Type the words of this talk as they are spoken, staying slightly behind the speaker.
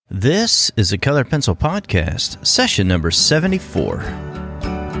This is a Colored Pencil Podcast, session number 74.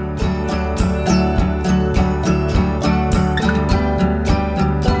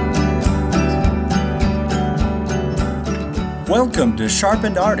 Welcome to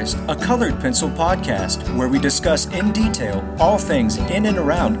Sharpened Artist, a Colored Pencil Podcast, where we discuss in detail all things in and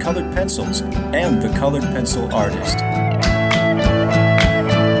around colored pencils and the colored pencil artist.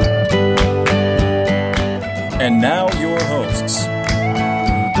 And now your hosts,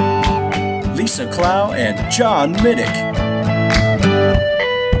 Lisa Clow and John Middick.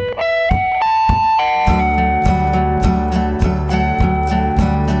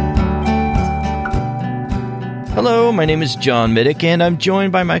 Hello, my name is John Middick, and I'm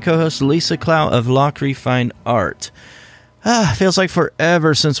joined by my co-host Lisa Clow of Lock Refined Art. Feels like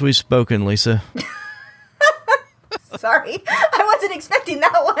forever since we've spoken, Lisa. Sorry, I wasn't expecting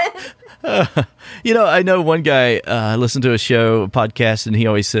that one. I know one guy, I listened to a podcast, and he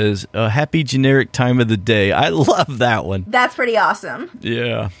always says, happy generic time of the day. I love that one. That's pretty awesome.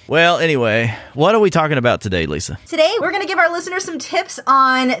 Yeah. Well, anyway, what are we talking about today, Lisa? Today, we're going to give our listeners some tips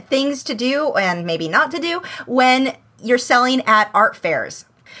on things to do and maybe not to do when you're selling at art fairs.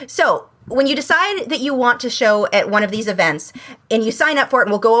 So, when you decide that you want to show at one of these events and you sign up for it,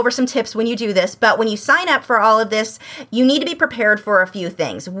 and we'll go over some tips when you do this, but when you sign up for all of this, you need to be prepared for a few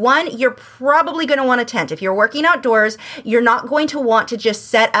things. One, you're probably going to want a tent. If you're working outdoors, you're not going to want to just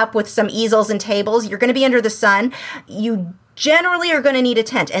set up with some easels and tables. You're going to be under the sun. You generally are going to need a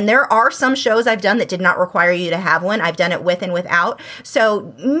tent. And there are some shows I've done that did not require you to have one. I've done it with and without.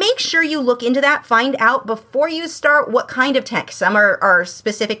 So make sure you look into that. Find out before you start what kind of tent. Some are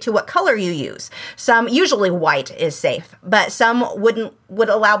specific to what color you use. Some, usually white is safe, but some would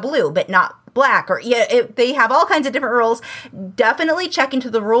allow blue, but not black, or they have all kinds of different rules. Definitely check into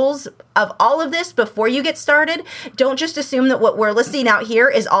the rules of all of this before you get started. Don't just assume that what we're listing out here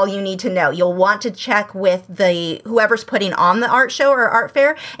is all you need to know. You'll want to check with whoever's putting on the art show or art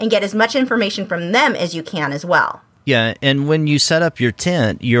fair and get as much information from them as you can as well. Yeah, and when you set up your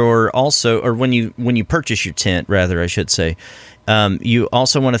tent, when you purchase your tent, rather, I should say, you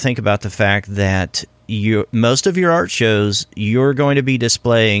also want to think about the fact that most of your art shows, you're going to be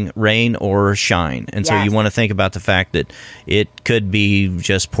displaying rain or shine. And so you want to think about the fact that it could be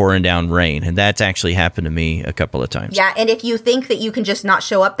just pouring down rain. And that's actually happened to me a couple of times. Yeah, and if you think that you can just not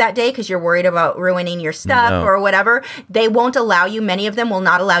show up that day because you're worried about ruining your stuff or whatever, they won't allow you. Many of them will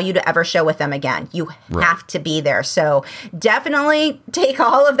not allow you to ever show with them again. You have to be there. So definitely take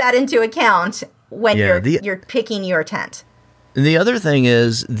all of that into account when you're picking your tent. The other thing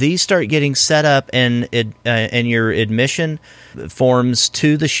is these start getting set up, and your admission forms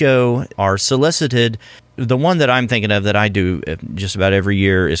to the show are solicited. The one that I'm thinking of that I do just about every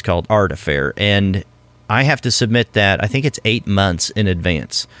year is called Art Affair, and I have to submit that. I think it's 8 months in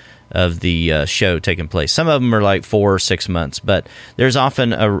advance of the show taking place. Some of them are like 4 or 6 months, but there's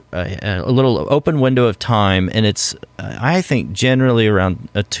often a little open window of time, and it's I think generally around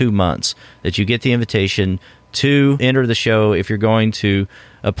 2 months that you get the invitation to enter the show if you're going to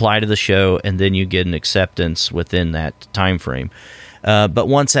apply to the show, and then you get an acceptance within that time frame. But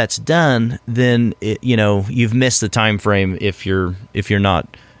once that's done, then you've missed the time frame if you're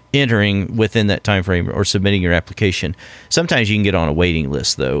not entering within that time frame or submitting your application. Sometimes you can get on a waiting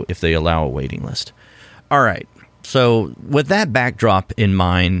list, though, if they allow a waiting list. All right. So with that backdrop in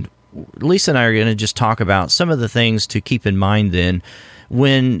mind, Lisa and I are going to just talk about some of the things to keep in mind then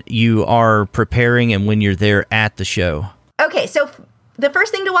when you are preparing and when you're there at the show. Okay, so the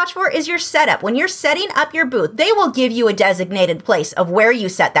first thing to watch for is your setup. When you're setting up your booth, they will give you a designated place of where you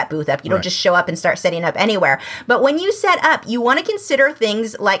set that booth up. You don't just show up and start setting up anywhere. But when you set up, you want to consider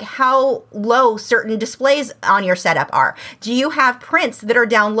things like how low certain displays on your setup are. Do you have prints that are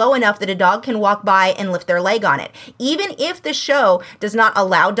down low enough that a dog can walk by and lift their leg on it? Even if the show does not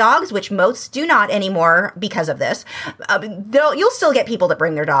allow dogs, which most do not anymore because of this, you'll still get people that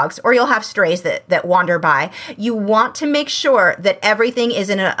bring their dogs, or you'll have strays that wander by. You want to make sure that everything is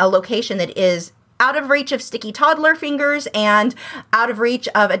in a location that is out of reach of sticky toddler fingers and out of reach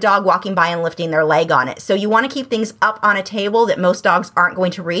of a dog walking by and lifting their leg on it. So you want to keep things up on a table that most dogs aren't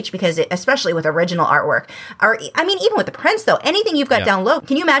going to reach, because especially with original artwork, even with the prints though, anything you've got down low.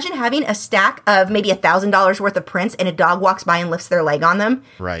 Can you imagine having a stack of maybe $1,000 worth of prints and a dog walks by and lifts their leg on them?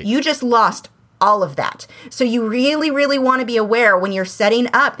 Right. You just lost all of that. So you really, really want to be aware when you're setting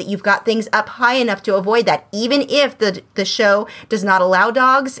up that you've got things up high enough to avoid that. Even if the show does not allow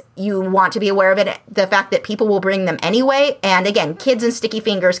dogs, you want to be aware of it, the fact that people will bring them anyway. And again, kids and sticky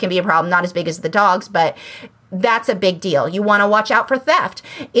fingers can be a problem, not as big as the dogs, but That's a big deal. You want to watch out for theft.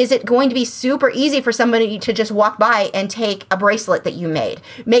 Is it going to be super easy for somebody to just walk by and take a bracelet that you made?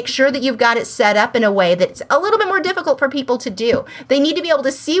 Make sure that you've got it set up in a way that's a little bit more difficult for people to do. They need to be able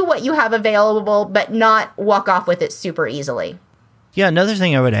to see what you have available, but not walk off with it super easily. Yeah, another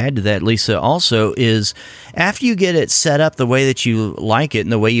thing I would add to that, Lisa, also is after you get it set up the way that you like it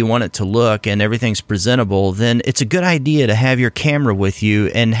and the way you want it to look and everything's presentable, then it's a good idea to have your camera with you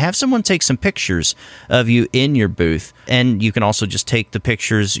and have someone take some pictures of you in your booth. And you can also just take the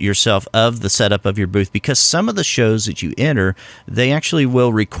pictures yourself of the setup of your booth, because some of the shows that you enter, they actually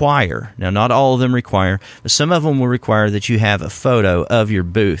will require, now not all of them require, but some of them will require that you have a photo of your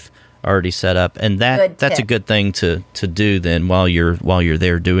booth already set up, and that's a good thing to do then while you're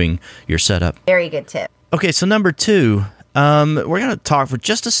there doing your setup. Very good tip. Okay, so number 2, we're going to talk for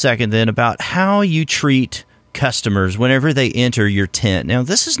just a second then about how you treat customers whenever they enter your tent. Now,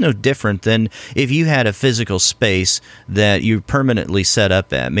 this is no different than if you had a physical space that you permanently set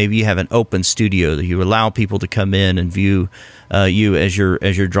up at. Maybe you have an open studio that you allow people to come in and view you as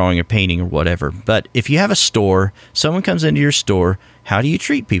you're drawing or painting or whatever. But if you have a store, someone comes into your store, how do you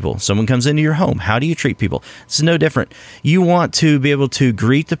treat people? Someone comes into your home, how do you treat people? It's no different. You want to be able to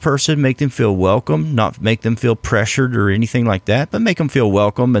greet the person, make them feel welcome, not make them feel pressured or anything like that, but make them feel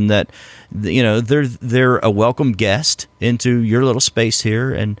welcome, and that they're a welcome guest into your little space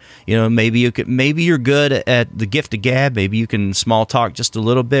here. And maybe you're good at the gift of gab. Maybe you can small talk just a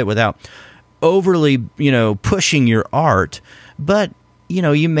little bit without overly pushing your art, but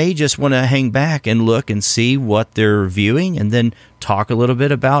you may just want to hang back and look and see what they're viewing, and then talk a little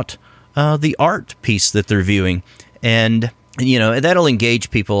bit about the art piece that they're viewing. And that'll engage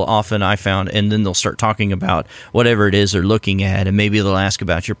people often, I found, and then they'll start talking about whatever it is they're looking at, and maybe they'll ask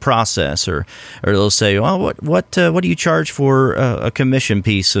about your process, or they'll say, well, what do you charge for a commission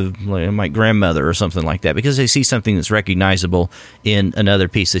piece of my grandmother or something like that, because they see something that's recognizable in another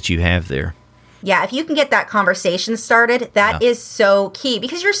piece that you have there. Yeah, if you can get that conversation started, that is so key,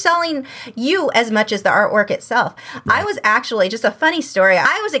 because you're selling you as much as the artwork itself. Yeah. I was actually, just a funny story,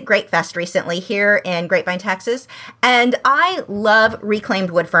 I was at Great Fest recently here in Grapevine, Texas, and I love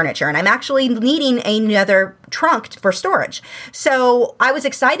reclaimed wood furniture, and I'm actually needing another trunk for storage. So I was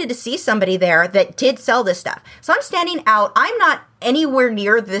excited to see somebody there that did sell this stuff. So I'm standing out. I'm not anywhere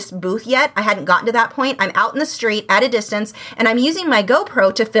near this booth yet. I hadn't gotten to that point. I'm out in the street at a distance, and I'm using my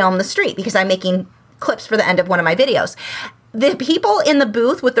GoPro to film the street because I'm making clips for the end of one of my videos. The people in the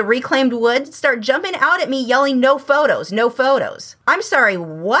booth with the reclaimed wood start jumping out at me yelling, "No photos, no photos." I'm sorry,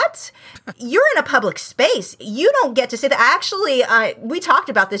 what? You're in a public space. You don't get to say that. Actually, we talked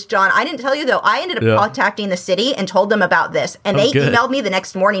about this, John. I didn't tell you, though. I ended up contacting the city and told them about this. And they emailed me the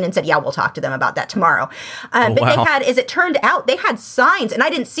next morning and said, yeah, we'll talk to them about that tomorrow. But they had, as it turned out, they had signs. And I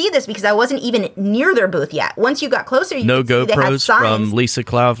didn't see this because I wasn't even near their booth yet. Once you got closer, you could see they had signs. From Lisa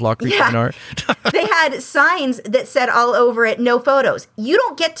Clough of Lock Creek Fine Art. They had signs that said all over it, "No photos." You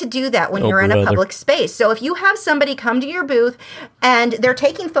don't get to do that when you're in a public space. So if you have somebody come to your booth and they're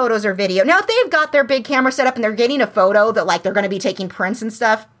taking photos or video. Now, if they've got their big camera set up and they're getting a photo that like they're going to be taking prints and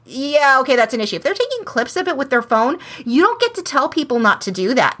stuff, yeah, okay, that's an issue. If they're taking clips of it with their phone, you don't get to tell people not to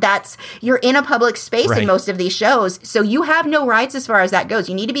do that. You're in a public space in most of these shows, so you have no rights as far as that goes.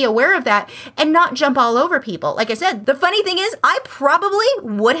 You need to be aware of that and not jump all over people. Like I said, the funny thing is I probably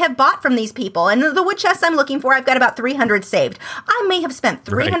would have bought from these people, and the wood chests I'm looking for, I've got about 300 saved. I may have spent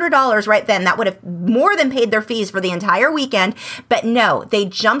 $300 right then. That would have more than paid their fees for the entire weekend, but no, they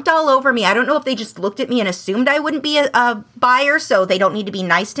jumped all over me. I don't know if they just looked at me and assumed I wouldn't be a buyer, so they don't need to be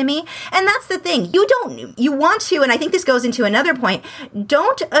nice to me. And that's the thing. You want to, and I think this goes into another point,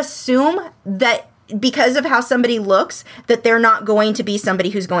 don't assume that because of how somebody looks that they're not going to be somebody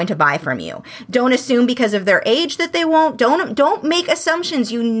who's going to buy from you. Don't assume because of their age that they won't. Don't make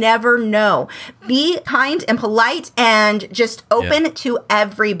assumptions. You never know. Be kind and polite and just open to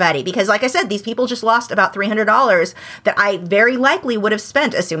everybody, because like I said, these people just lost about $300 that I very likely would have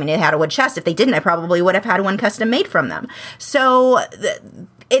spent, assuming they had a wood chest. If they didn't, I probably would have had one custom made from them. So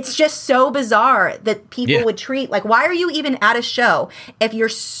it's just so bizarre that people would treat, like, why are you even at a show if you're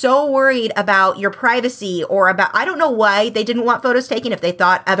so worried about your privacy or about, I don't know why they didn't want photos taken, if they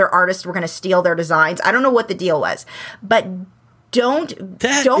thought other artists were going to steal their designs. I don't know what the deal was, but don't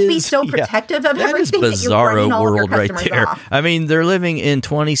be so protective of everything that you're running all of your customers off. I mean, they're living in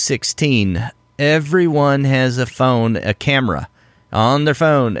 2016. Everyone has a phone, a camera on their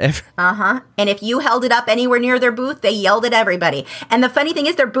phone. And if you held it up anywhere near their booth, they yelled at everybody. And the funny thing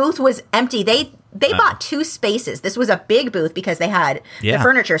is, their booth was empty. They They bought 2 spaces. This was a big booth because they had Yeah. the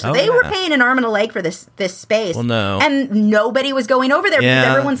furniture. So Oh, they were yeah. paying an arm and a leg for this space. Well, no. And nobody was going over there Yeah.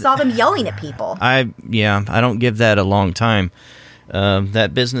 because everyone saw them yelling at people. I don't give that a long time.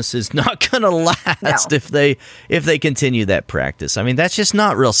 That business is not going to last No. if they continue that practice. I mean, that's just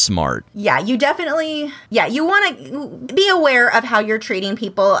not real smart. Yeah, you definitely, you want to be aware of how you're treating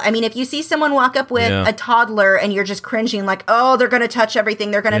people. I mean, if you see someone walk up with Yeah. a toddler and you're just cringing like, oh, they're going to touch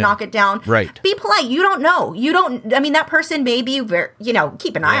everything, they're going to Yeah. knock it down. Right. Be polite. You don't know. That person may be very,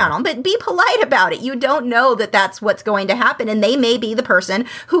 keep an eye Yeah. on them, but be polite about it. You don't know that that's what's going to happen. And they may be the person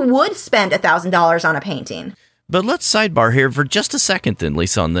who would spend $1,000 on a painting. But let's sidebar here for just a second then,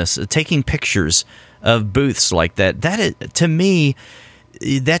 Lisa, on this. Taking pictures of booths like that is, to me,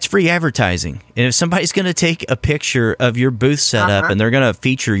 that's free advertising. And if somebody's going to take a picture of your booth setup and they're going to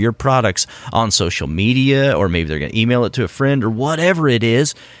feature your products on social media, or maybe they're going to email it to a friend or whatever it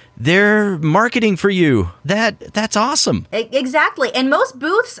is, they're marketing for you. That's awesome. Exactly. And most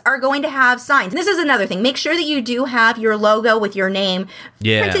booths are going to have signs. And this is another thing. Make sure that you do have your logo with your name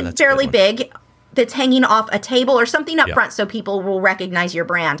printed that's a fairly good one. big, that's hanging off a table or something up Yeah. front so people will recognize your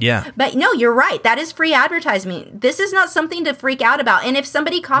brand. Yeah. But no, you're right. That is free advertising. This is not something to freak out about. And if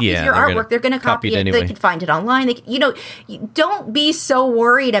somebody copies Yeah, your they're gonna artwork, they're going to copy copy it it. anyway. They can find it online. Don't be so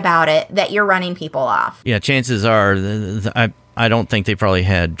worried about it that you're running people off. Yeah, chances are, I don't think they probably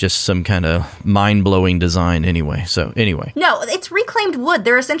had just some kind of mind-blowing design anyway. So anyway. No, it's reclaimed wood.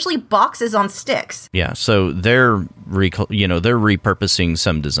 They're essentially boxes on sticks. Yeah, so they're repurposing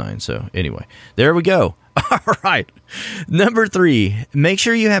some design. So anyway, there we go. All right. Number 3, make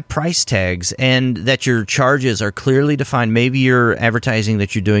sure you have price tags and that your charges are clearly defined. Maybe you're advertising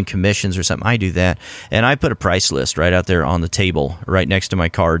that you're doing commissions or something. I do that. And I put a price list right out there on the table right next to my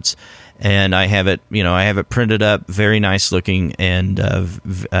cards. And I have it, printed up, very nice looking and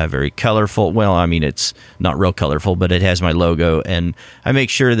very colorful. Well, I mean, it's not real colorful, but it has my logo, and I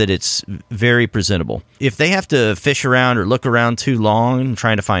make sure that it's very presentable. If they have to fish around or look around too long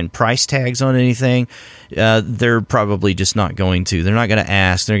trying to find price tags on anything, they're probably just not going to. They're not going to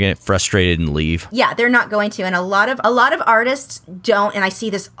ask. They're going to get frustrated and leave. Yeah, they're not going to. And a lot of artists don't, and I see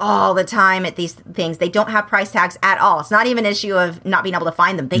this all the time at these things, they don't have price tags at all. It's not even an issue of not being able to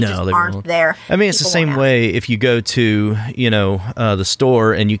find them. They just aren't there. I mean, it's the same way if you go to, the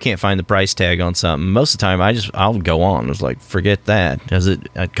store and you can't find the price tag on something. Most of the time, I'll go on. It's like, forget that. Does it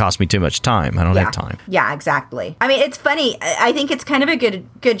cost me too much time? I don't have time. Yeah, exactly. I mean, it's funny. I think it's kind of a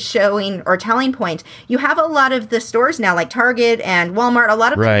good showing or telling point. You have a lot of the stores now, like Target and Walmart. A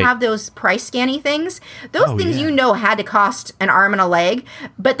lot of them have those price scanning things. Those things, had to cost an arm and a leg,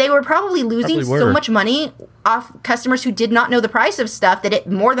 but they were probably losing so much money off customers who did not know the price of stuff that it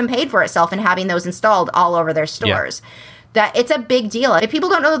more than paid for itself in having those installed all over their stores. That it's a big deal. If people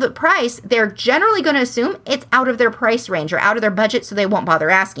don't know the price, they're generally going to assume it's out of their price range or out of their budget, so they won't bother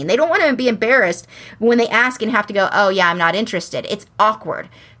asking. They don't want to be embarrassed when they ask and have to go, oh yeah, I'm not interested. It's awkward.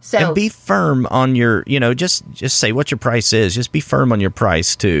 So and be firm on your, just say what your price is. Just be firm on your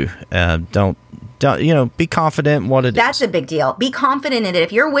price too. Don't be confident in what it is. That's a big deal. Be confident in it.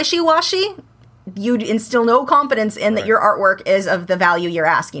 If you're wishy-washy, you instill no confidence in that your artwork is of the value you're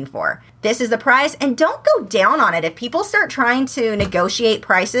asking for. This is the price, and don't go down on it. If people start trying to negotiate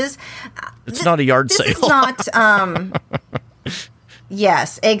prices, it's not a yard sale. This is not.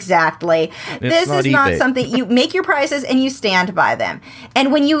 Yes, exactly. This is not something you make your prices and you stand by them.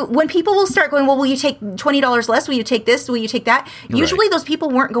 And when people will start going, well, will you take $20 less? Will you take this? Will you take that? Usually those people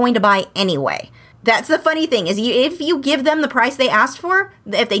weren't going to buy anyway. That's the funny thing is if you give them the price they asked for,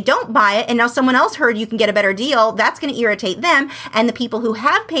 if they don't buy it and now someone else heard you can get a better deal, that's going to irritate them. And the people who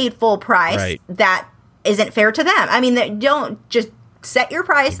have paid full price, that isn't fair to them. I mean, don't just set your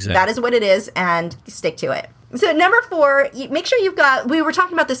price. Exactly. That is what it is and stick to it. So number 4, make sure we were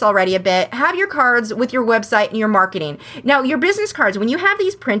talking about this already a bit, have your cards with your website and your marketing. Now, your business cards, when you have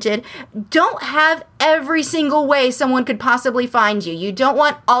these printed, don't have every single way someone could possibly find you. You don't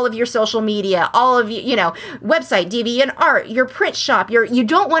want all of your social media, all of website, DeviantArt, your print shop. You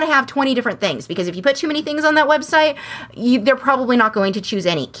don't want to have 20 different things, because if you put too many things on that website, they're probably not going to choose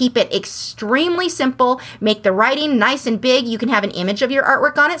any. Keep it extremely simple. Make the writing nice and big. You can have an image of your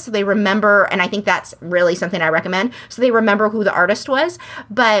artwork on it so they remember, and I think that's really something I recommend, so they remember who the artist was.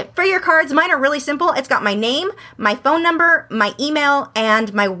 But for your cards, mine are really simple. It's got my name, my phone number, my email,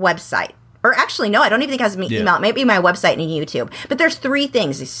 and my website. Or actually, no, I don't even think it has an email. It might be my website and YouTube. But there's 3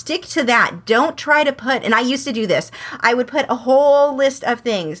 things. Stick to that. Don't try to put, and I used to do this, I would put a whole list of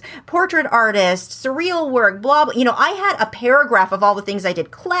things. Portrait artist, surreal work, blah, blah. I had a paragraph of all the things I did.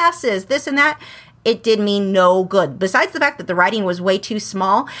 Classes, this and that. it did me no good. Besides the fact that the writing was way too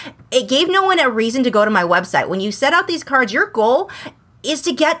small, it gave no one a reason to go to my website. When you set out these cards, your goal is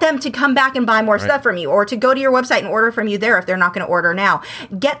to get them to come back and buy more stuff from you, or to go to your website and order from you there if they're not going to order now.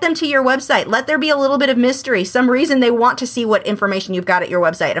 Get them to your website. Let there be a little bit of mystery, some reason they want to see what information you've got at your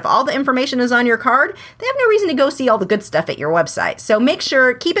website. If all the information is on your card, they have no reason to go see all the good stuff at your website. So make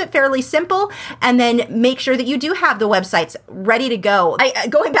sure, keep it fairly simple, and then make sure that you do have the websites ready to go.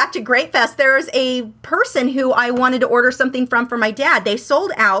 Going back to Great Fest, there's a person who I wanted to order something from for my dad. They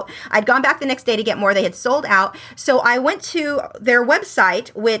sold out. I'd gone back the next day to get more. They had sold out. So I went to their website,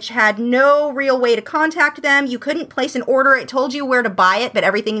 which had no real way to contact them. You couldn't place an order. It told you where to buy it, but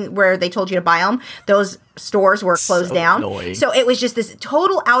everything where they told you to buy them, those stores were closed down. Annoying. So it was just this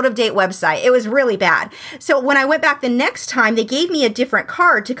total out-of-date website. It was really bad. So when I went back the next time, they gave me a different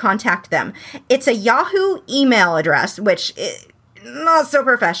card to contact them. It's a Yahoo email address, which not so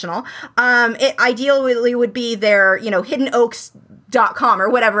professional. It ideally would be their, hiddenoaks.com or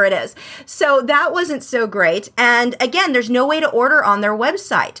whatever it is. So that wasn't so great. And again, there's no way to order on their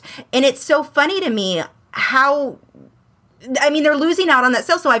website. And it's so funny to me how, they're losing out on that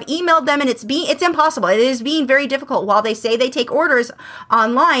sale. So I've emailed them, and it's impossible. It is being very difficult. While they say they take orders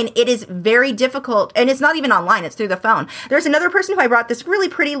online, it is very difficult. And it's not even online. It's through the phone. There's another person who I brought this really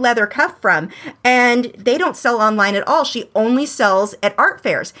pretty leather cuff from, and they don't sell online at all. She only sells at art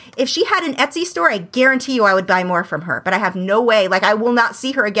fairs. If she had an Etsy store, I guarantee you I would buy more from her. But I have no way. I will not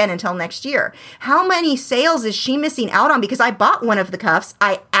see her again until next year. How many sales is she missing out on? Because I bought one of the cuffs.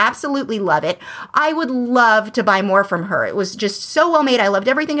 I absolutely love it. I would love to buy more from her. It was just so well made. I loved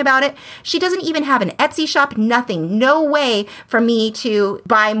everything about it. She doesn't even have an Etsy shop, nothing. No way for me to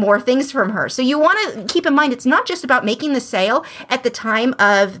buy more things from her. So you want to keep in mind, it's not just about making the sale at the time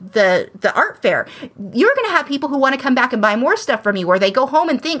of the art fair. You're going to have people who want to come back and buy more stuff from you, or they go home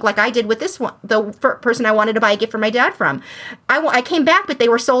and think, like I did with this one, the person I wanted to buy a gift for my dad from. I came back, but they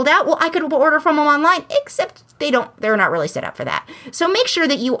were sold out. Well, I could order from them online, except they're not really set up for that. So make sure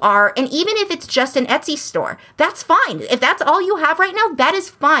that you are, and even if it's just an Etsy store, that's fine. If that's all you have right now, that is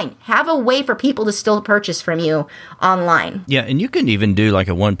fine. Have a way for people to still purchase from you online. Yeah, and you can even do like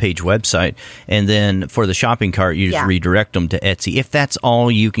a one-page website, and then for the shopping cart, you just redirect them to Etsy. If that's all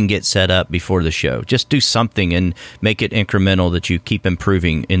you can get set up before the show, just do something and make it incremental, that you keep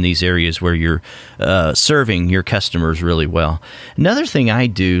improving in these areas where you're serving your customers really well. Another thing I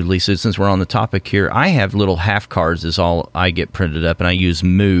do, Lisa, since we're on the topic here, I have little half cards is all I get printed up, and I use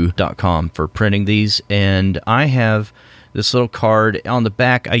moo.com for printing these, and I have this little card on the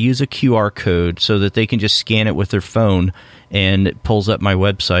back. I use a QR code so that they can just scan it with their phone, and it pulls up my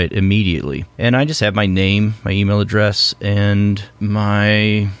website immediately. And I just have my name, my email address, and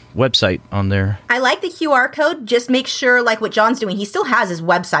my website on there. I like the QR code. Just make sure, like what John's doing, he still has his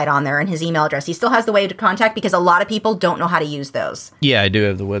website on there and his email address. He still has the way to contact, because a lot of people don't know how to use those. Yeah, I do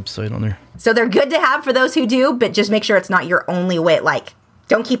have the website on there. So they're good to have for those who do, but just make sure it's not your only way.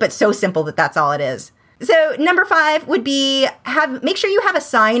 Don't keep it so simple that that's all it is. So number 5 would be make sure you have a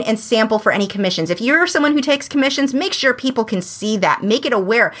sign and sample for any commissions. If you're someone who takes commissions, make sure people can see that. Make it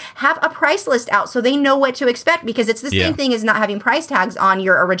aware. Have a price list out so they know what to expect, because it's the same thing as not having price tags on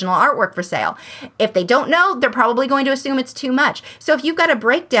your original artwork for sale. If they don't know, they're probably going to assume it's too much. So if you've got a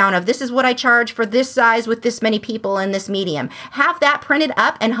breakdown of this is what I charge for this size with this many people in this medium, have that printed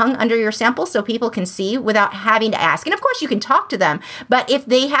up and hung under your sample so people can see without having to ask. And of course you can talk to them, but if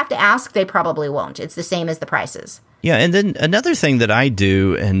they have to ask, they probably won't. It's the same as the prices. Yeah, and then another thing that I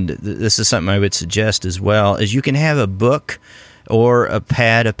do, and this is something I would suggest as well, is you can have a book or a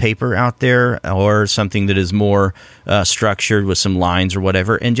pad of paper out there, or something that is more structured with some lines or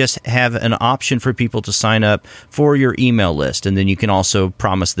whatever, and just have an option for people to sign up for your email list. And then you can also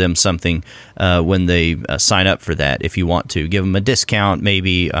promise them something when they sign up for that, if you want to. Give them a discount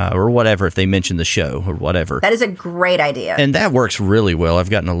maybe, or whatever, if they mention the show or whatever. That is a great idea. And that works really well. I've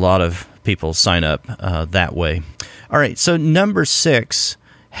gotten a lot of people sign up that way. All right, so number 6,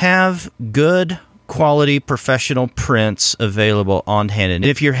 have good quality professional prints available on hand. And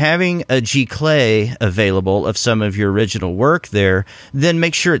if you're having a giclée available of some of your original work there, then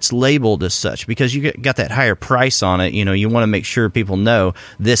make sure it's labeled as such, because you got that higher price on it. You want to make sure people know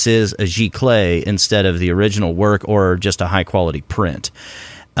this is a giclée instead of the original work or just a high quality print.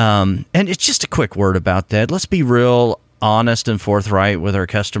 And it's just a quick word about that. Let's be real honest and forthright with our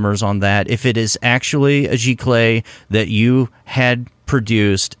customers on that. If it is actually a giclée that you had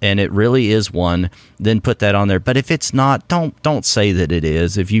produced and it really is one, then put that on there. But if it's not, don't say that it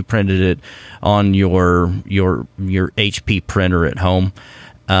is. If you printed it on your HP printer at home,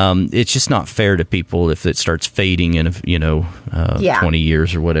 It's just not fair to people if it starts fading in, 20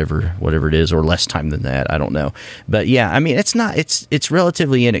 years or whatever it is, or less time than that. I don't know. But yeah, I mean, it's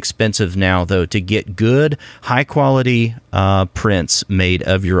relatively inexpensive now, though, to get good, high quality prints made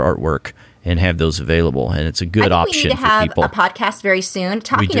of your artwork and have those available. And it's a good option for people. We need to have a podcast very soon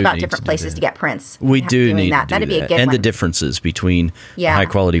talking about different places to get prints. We do need that. That'd be a good and one. the differences between high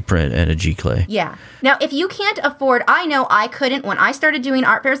quality print and a Giclée. Yeah. Now, if you can't afford, I know I couldn't when I started doing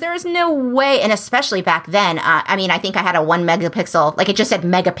art fairs. There was no way, and especially back then. I think I had a 1 megapixel, like it just said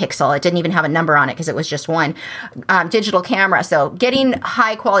megapixel. It didn't even have a number on it because it was just one digital camera. So getting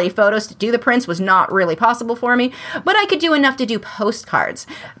high quality photos to do the prints was not really possible for me. But I could do enough to do postcards.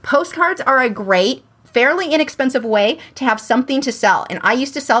 Postcards are a great, fairly inexpensive way to have something to sell. And I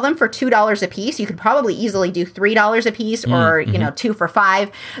used to sell them for $2 a piece. You could probably easily do $3 a piece or, 2 for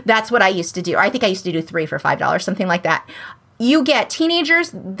 $5. That's what I used to do. I think I used to do 3 for $5, something like that. You get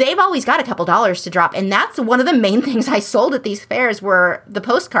teenagers, they've always got a couple dollars to drop. And that's one of the main things I sold at these fairs were the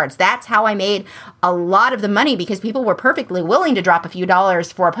postcards. That's how I made a lot of the money because people were perfectly willing to drop a few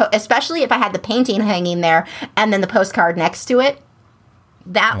dollars for especially if I had the painting hanging there and then the postcard next to it.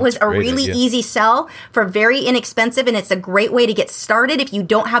 That was a really easy sell for very inexpensive, and it's a great way to get started if you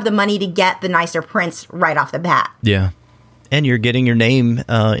don't have the money to get the nicer prints right off the bat. Yeah. And you're getting your name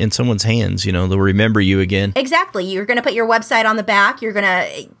in someone's hands. They'll remember you again. Exactly. You're going to put your website on the back.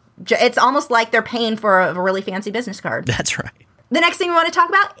 It's almost like they're paying for a really fancy business card. That's right. The next thing we want to talk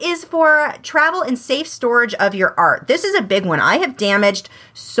about is for travel and safe storage of your art. This is a big one. I have damaged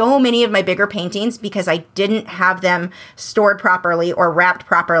so many of my bigger paintings because I didn't have them stored properly or wrapped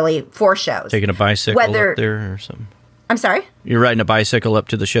properly for shows. Taking a bicycle up there or something? I'm sorry? You're riding a bicycle up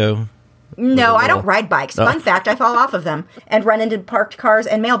to the show? No, I don't ride bikes. Fun fact, I fall off of them and run into parked cars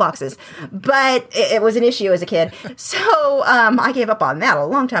and mailboxes. But it was an issue as a kid. So I gave up on that a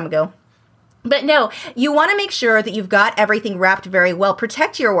long time ago. But no, you want to make sure that you've got everything wrapped very well.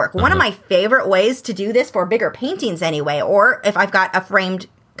 Protect your work. One of my favorite ways to do this for bigger paintings anyway, or if I've got a framed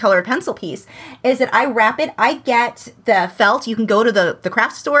colored pencil piece, is that I wrap it. I get the felt. You can go to the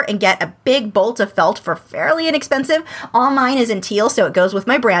craft store and get a big bolt of felt for fairly inexpensive. All mine is in teal, so it goes with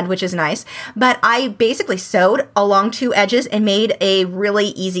my brand, which is nice. But I basically sewed along 2 edges and made a really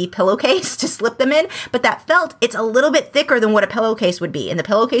easy pillowcase to slip them in. But that felt, it's a little bit thicker than what a pillowcase would be. And the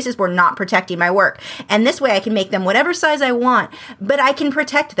pillowcases were not protecting my work. And this way I can make them whatever size I want, but I can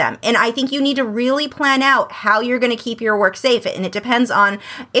protect them. And I think you need to really plan out how you're going to keep your work safe. And it depends on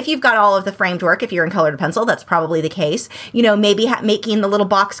if you've got all of the framed work. If you're in colored pencil, that's probably the case. Maybe making the little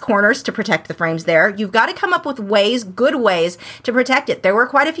box corners to protect the frames there. You've got to come up with good ways to protect it. There were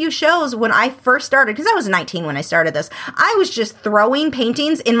quite a few shows when I first started, because I was 19 when I started this. I was just throwing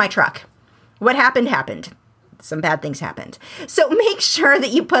paintings in my truck. What happened. Some bad things happened. So make sure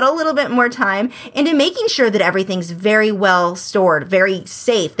that you put a little bit more time into making sure that everything's very well stored, very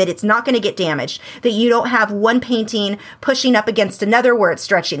safe, that it's not going to get damaged, that you don't have one painting pushing up against another where it's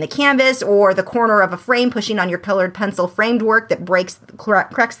stretching the canvas, or the corner of a frame pushing on your colored pencil framed work that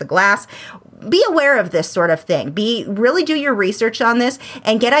cracks the glass. Be aware of this sort of thing. Really do your research on this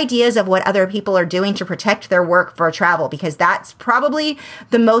and get ideas of what other people are doing to protect their work for travel, because that's probably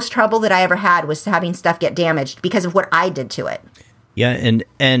the most trouble that I ever had, was having stuff get damaged because of what I did to it. Yeah,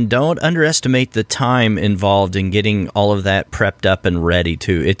 and don't underestimate the time involved in getting all of that prepped up and ready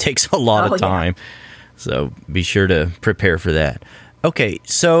too. It takes a lot of time. Yeah. So be sure to prepare for that. Okay,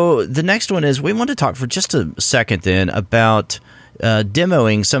 so the next one is, we want to talk for just a second then about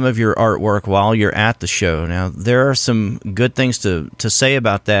demoing some of your artwork while you're at the show. Now, there are some good things to say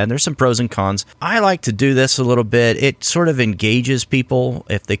about that, and there's some pros and cons. I like to do this a little bit. It sort of engages people.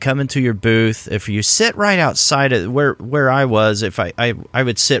 If they come into your booth, if you sit right outside of where I was, if I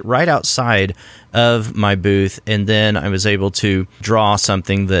would sit right outside of my booth, and then I was able to draw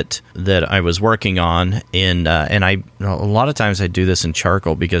something that I was working on and a lot of times I do this in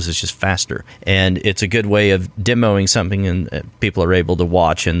charcoal because it's just faster, and it's a good way of demoing something, and people are able to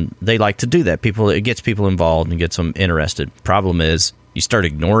watch, and they like to do that. It gets people involved and gets them interested. Problem is, you start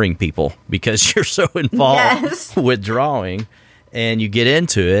ignoring people because you're so involved with drawing. And you get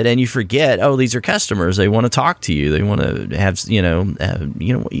into it, and you forget, these are customers. They want to talk to you. They want to have, you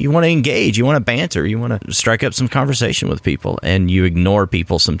want to engage. You want to banter. You want to strike up some conversation with people, and you ignore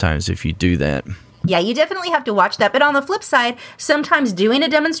people sometimes if you do that. Yeah, you definitely have to watch that. But on the flip side, sometimes doing a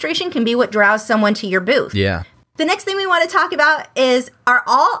demonstration can be what draws someone to your booth. Yeah. The next thing we want to talk about is, are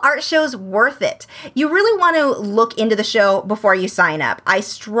all art shows worth it? You really want to look into the show before you sign up. I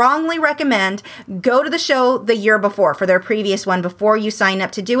strongly recommend go to the show the year before for their previous one before you sign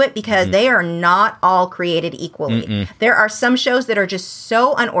up to do it, because they are not all created equally. There are some shows that are just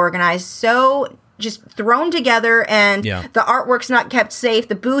so unorganized, so just thrown together, and the artwork's not kept safe.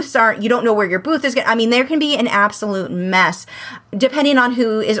 The booths aren't, you don't know where your booth is going. I mean, there can be an absolute mess depending on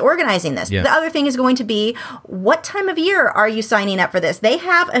who is organizing this. The other thing is going to be, what time of year are you signing up for this? They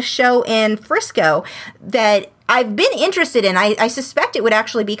have a show in Frisco that I've been interested in. I suspect it would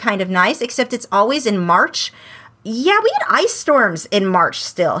actually be kind of nice, except it's always in March. Yeah, we had ice storms in March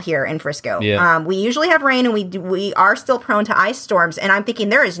still here in Frisco. We usually have rain, and we are still prone to ice storms. And I'm thinking,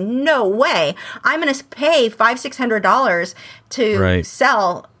 there is no way I'm going to pay $500-600 to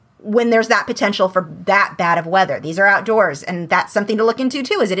sell when there's that potential for that bad of weather. These are outdoors, and that's something to look into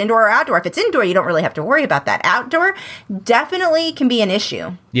too. Is it indoor or outdoor? If it's indoor, you don't really have to worry about that. Outdoor definitely can be an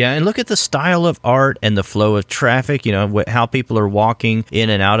issue. Yeah, and look at the style of art and the flow of traffic, how people are walking in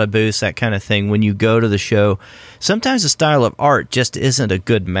and out of booths, that kind of thing. When you go to the show, sometimes the style of art just isn't a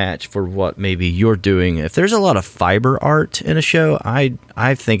good match for what maybe you're doing. If there's a lot of fiber art in a show,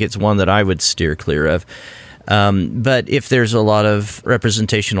 I think it's one that I would steer clear of. But if there's a lot of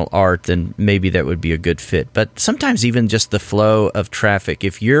representational art, then maybe that would be a good fit. But sometimes even just the flow of traffic,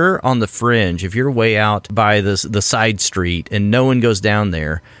 if you're on the fringe, if you're way out by the side street and no one goes down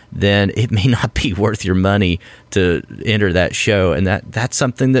there, then it may not be worth your money to enter that show. And that's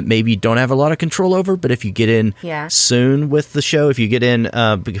something that maybe you don't have a lot of control over. But if you get in soon with the show, if you get in,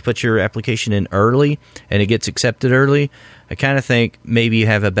 put your application in early and it gets accepted early, I kind of think maybe you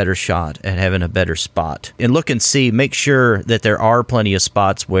have a better shot at having a better spot. And look and see, make sure that there are plenty of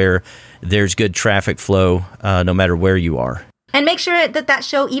spots where there's good traffic flow, no matter where you are. And make sure that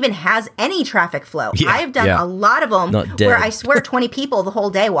show even has any traffic flow. I've done a lot of them where I swear 20 people the whole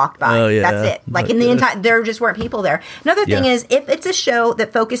day walked by. That's it. Like there just weren't people there. Another thing is, if it's a show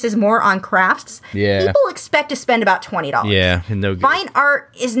that focuses more on crafts, people expect to spend about $20. Yeah, no good. Fine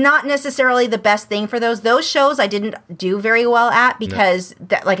art is not necessarily the best thing for those. Those shows I didn't do very well at because,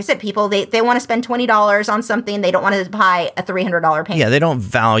 like I said, people, they want to spend $20 on something. They don't want to buy a $300 painting. Yeah, they don't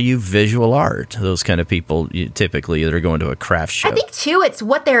value visual art. Those kind of people typically that are going to a craft show. I think, too, it's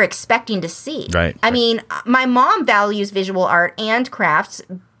what they're expecting to see. Right. I mean, my mom values visual art and crafts,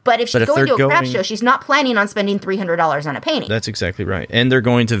 but if she's going to a craft show, she's not planning on spending $300 on a painting. That's exactly right. And they're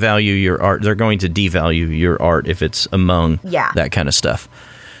going to value your art. They're going to devalue your art if it's among that kind of stuff.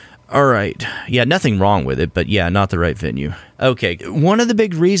 All right. Yeah, nothing wrong with it, but not the right venue. Okay. One of the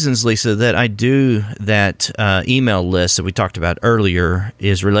big reasons, Lisa, that I do that email list that we talked about earlier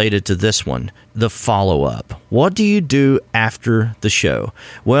is related to this one, the follow-up. What do you do after the show?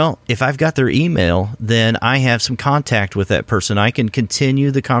 Well, if I've got their email, then I have some contact with that person. I can continue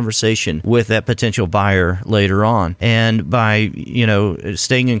the conversation with that potential buyer later on. And by,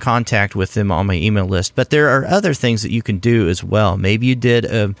 staying in contact with them on my email list. But there are other things that you can do as well. Maybe you did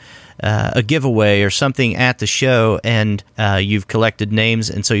a giveaway or something at the show, and you've collected names,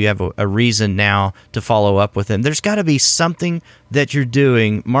 and so you have a reason now to follow up with them. There's got to be something that you're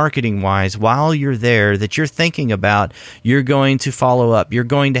doing marketing-wise while you're there that you're thinking about. You're going to follow up. You're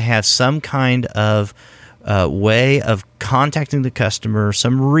going to have some kind of way of contacting the customer,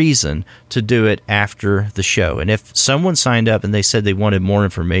 some reason to do it after the show. And if someone signed up and they said they wanted more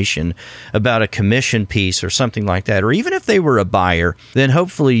information about a commission piece or something like that, or even if they were a buyer, then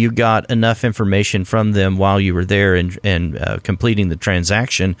hopefully you got enough information from them while you were there and completing the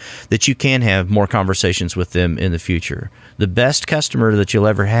transaction that you can have more conversations with them in the future. The best customer that you'll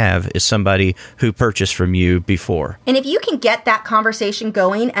ever have is somebody who purchased from you before. And if you can get that conversation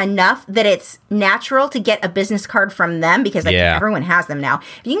going enough that it's natural to get a business card from them, because everyone has them now.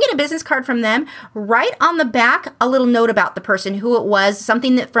 If you can get a business card from them, write on the back a little note about the person, who it was,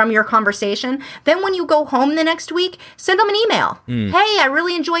 something that from your conversation. Then when you go home the next week, send them an email. Hey, I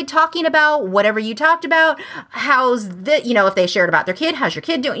really enjoyed talking about whatever you talked about. How's the, if they shared about their kid, how's your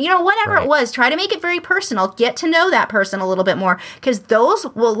kid doing? Whatever it was, try to make it very personal. Get to know that person a little bit more, because those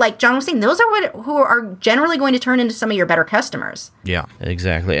will, like John was saying, those are who are generally going to turn into some of your better customers. Yeah,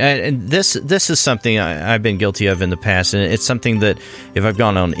 exactly. And this is something I've been guilty of in the past. And it's something that if I've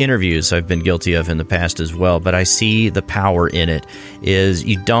gone on interviews, I've been guilty of in the past as well. But I see the power in it is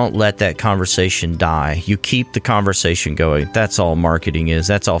you don't let that conversation die. You keep the conversation going. That's all marketing is.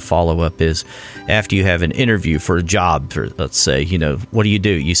 That's all follow-up is. After you have an interview for a job, for, let's say, what do?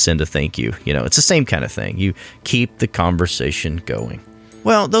 You send a thank you. It's the same kind of thing. You keep the conversation going.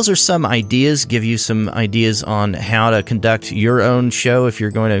 Well, those are some ideas. Give you some ideas on how to conduct your own show if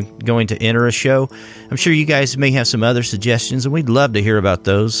you're going to enter a show. I'm sure you guys may have some other suggestions, and we'd love to hear about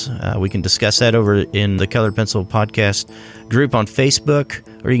those. We can discuss that over in the Colored Pencil Podcast group on Facebook,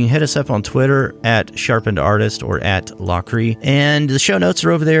 or you can hit us up on Twitter at Sharpened Artist or at Lockery. And the show notes are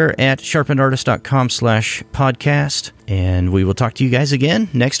over there at sharpenedartist.com/podcast. And we will talk to you guys again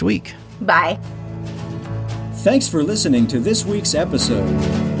next week. Bye. Thanks for listening to this week's episode.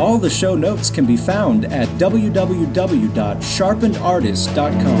 All the show notes can be found at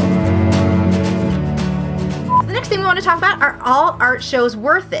www.sharpenedartist.com. The next thing we want to talk about are all art shows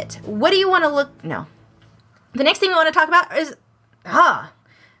worth it? What do you want to look... No. The next thing we want to talk about is...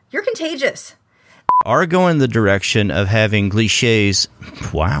 you're contagious. Are going the direction of having cliches.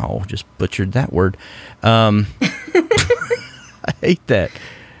 Wow, just butchered that word. I hate that.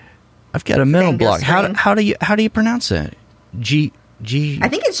 I've got a mental block. How do you pronounce that? G. I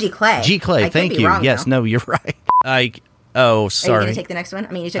think it's G Clay. G Clay. Thank you. Yes. No, you're right. Sorry. Are you going to take the next one?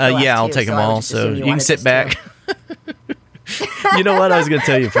 I mean, you took the last I'll two, take them all. So you can sit back. You know what? I was going to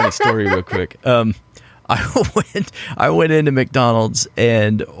tell you a funny story real quick. I went into McDonald's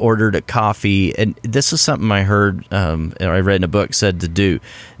and ordered a coffee, and this is something I heard, or I read in a book said to do,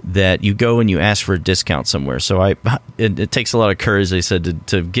 that you go and you ask for a discount somewhere. So it takes a lot of courage, they said,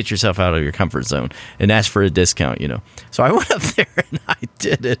 to get yourself out of your comfort zone and ask for a discount, So I went up there and I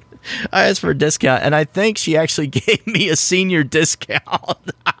did it. I asked for a discount, and I think she actually gave me a senior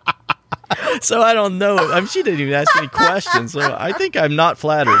discount. So I don't know. She didn't even ask any questions. So I think I'm not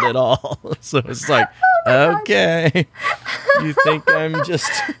flattered at all. So it's like, okay, you think I'm just...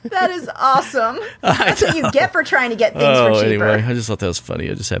 That is awesome. That's what you get for trying to get things for cheaper. Anyway, I just thought that was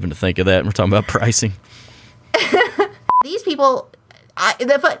funny. I just happened to think of that, and we're talking about pricing. These people...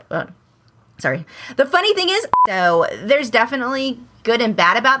 Sorry. The funny thing is, so there's definitely good and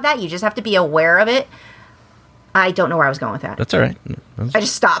bad about that. You just have to be aware of it. I don't know where I was going with that. That's all right. I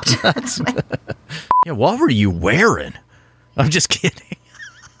just stopped. Yeah, what were you wearing? I'm just kidding.